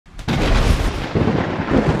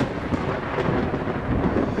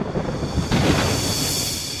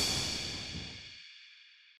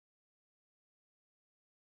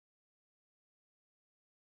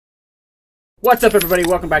What's up, everybody?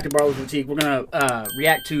 Welcome back to Barlow's Boutique. We're gonna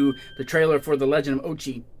react to the trailer for the Legend of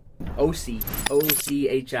Ochi.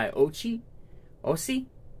 O-C-H-I. Ochi? Osi?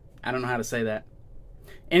 I don't know how to say that.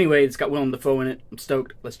 Anyway, it's got Willem Dafoe in it. I'm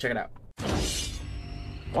stoked. Let's check it out.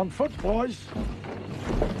 On foot, boys.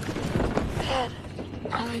 Dad,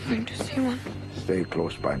 are we going to see one? Stay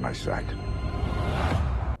close by my side.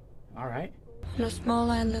 All right. On a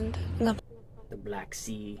small island in the Black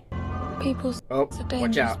Sea. people. Oh,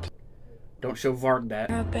 watch out. Don't show Varg that.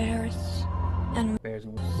 There are bears and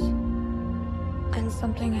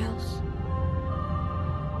something else.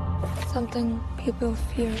 Something people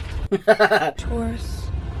fear. Tourists.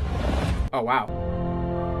 Oh,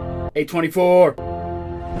 wow. A24.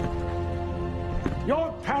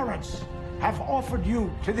 Your parents have offered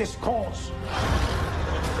you to this cause.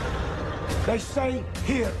 They say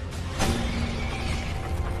here,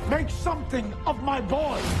 make something of my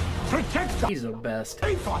boy. Protect us. He's the best.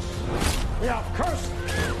 Save us. We are cursed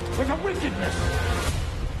with a wickedness.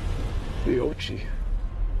 The Ochi.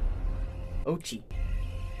 Ochi.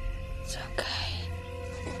 It's okay.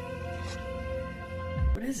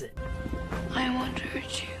 What is it? I won't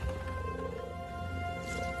hurt you.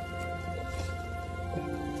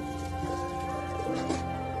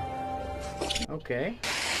 Okay.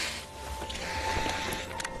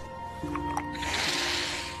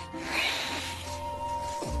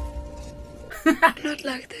 Not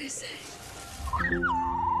like they say.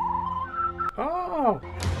 Oh.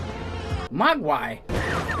 Mogwai.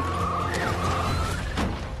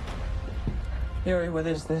 Yuri, what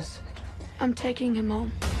is this? I'm taking him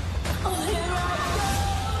home.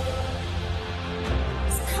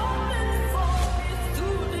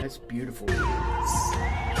 That's beautiful.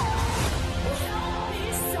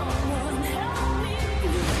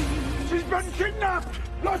 She's been kidnapped.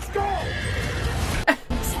 Let's go.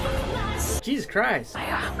 Jesus Christ. Are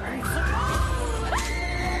you hungry?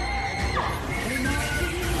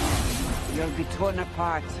 You'll be torn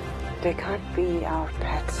apart. They can't be our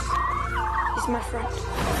pets. He's my friend.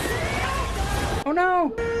 Oh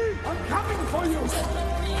no. I'm coming for you.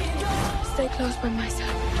 Stay close by my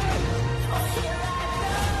side.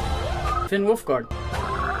 Finn Wolfguard.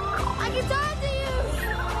 I can talk to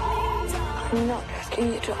you! I'm not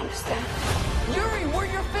asking you to understand. Yuri, we're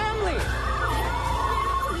your family!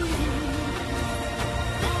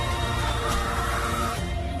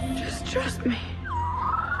 Just trust me.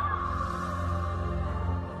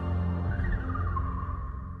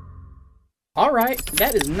 Alright,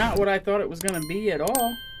 that is not what I thought it was going to be at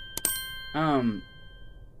all.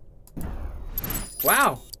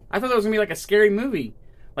 Wow. I thought it was going to be like a scary movie.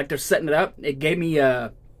 Like they're setting it up. It gave me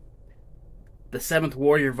the 7th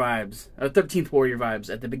Warrior vibes. 13th Warrior vibes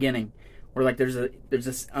at the beginning. Where like there's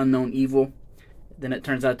this unknown evil. Then it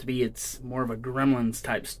turns out to be it's more of a Gremlins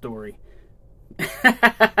type story.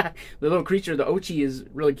 The little creature, the Ochi, is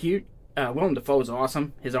really cute. Willem Dafoe is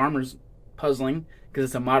awesome. His armor's puzzling because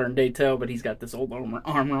it's a modern day tale, but he's got this old armor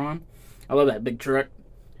on. I love that big truck.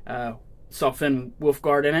 Saw Finn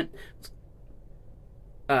Wolfguard in it.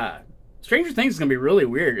 Stranger Things is gonna be really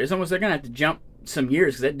weird. It's almost they're gonna have to jump some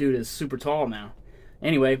years because that dude is super tall now.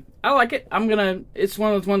 Anyway, I like it. It's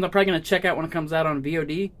one of those ones I'm probably gonna check out when it comes out on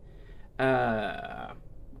VOD.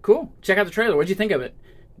 Cool. Check out the trailer. What'd you think of it?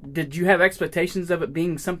 Did you have expectations of it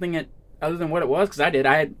being something other than what it was? Because I did.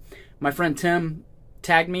 I had my friend Tim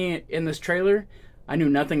tagged me in this trailer. I knew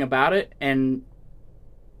nothing about it, and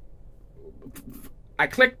I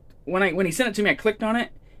clicked when he sent it to me. I clicked on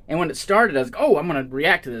it, and when it started, I was like, "Oh, I'm gonna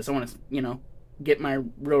react to this. I want to, get my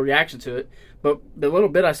real reaction to it." But the little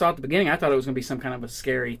bit I saw at the beginning, I thought it was gonna be some kind of a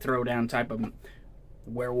scary throwdown type of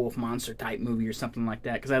werewolf monster type movie or something like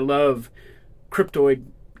that. Because I love crypto.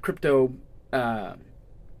 How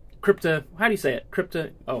do you say it?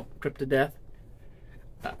 Crypto death.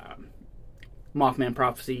 Mothman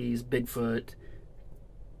prophecies, Bigfoot.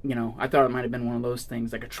 I thought it might have been one of those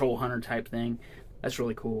things, like a troll hunter type thing. That's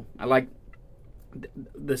really cool. I like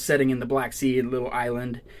the setting in the Black Sea, a little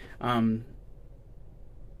island.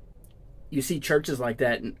 You see churches like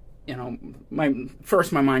that, and my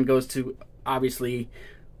mind goes to obviously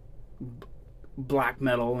black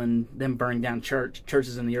metal and them burning down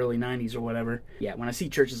churches in the early 90s or whatever. Yeah, when I see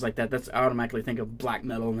churches like that, I automatically think of black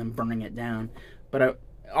metal and them burning it down. But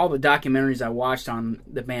all the documentaries I watched on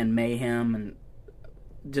the band Mayhem and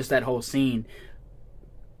just that whole scene,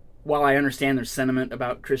 while I understand their sentiment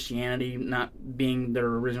about Christianity not being their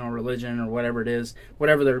original religion or whatever it is,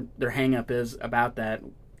 whatever their hang-up is about that,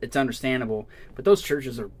 it's understandable. But those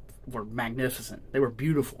churches were magnificent. They were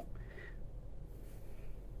beautiful.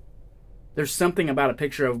 There's something about a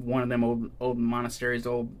picture of one of them old monasteries,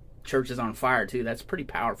 old churches on fire, too. That's pretty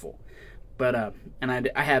powerful. But and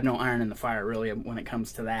I have no iron in the fire really when it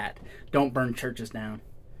comes to that. Don't burn churches down,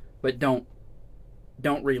 but don't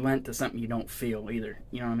relent to something you don't feel either.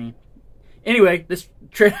 You know what I mean? Anyway, this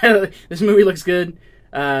movie looks good.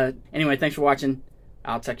 Anyway, thanks for watching.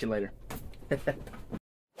 I'll talk to you later.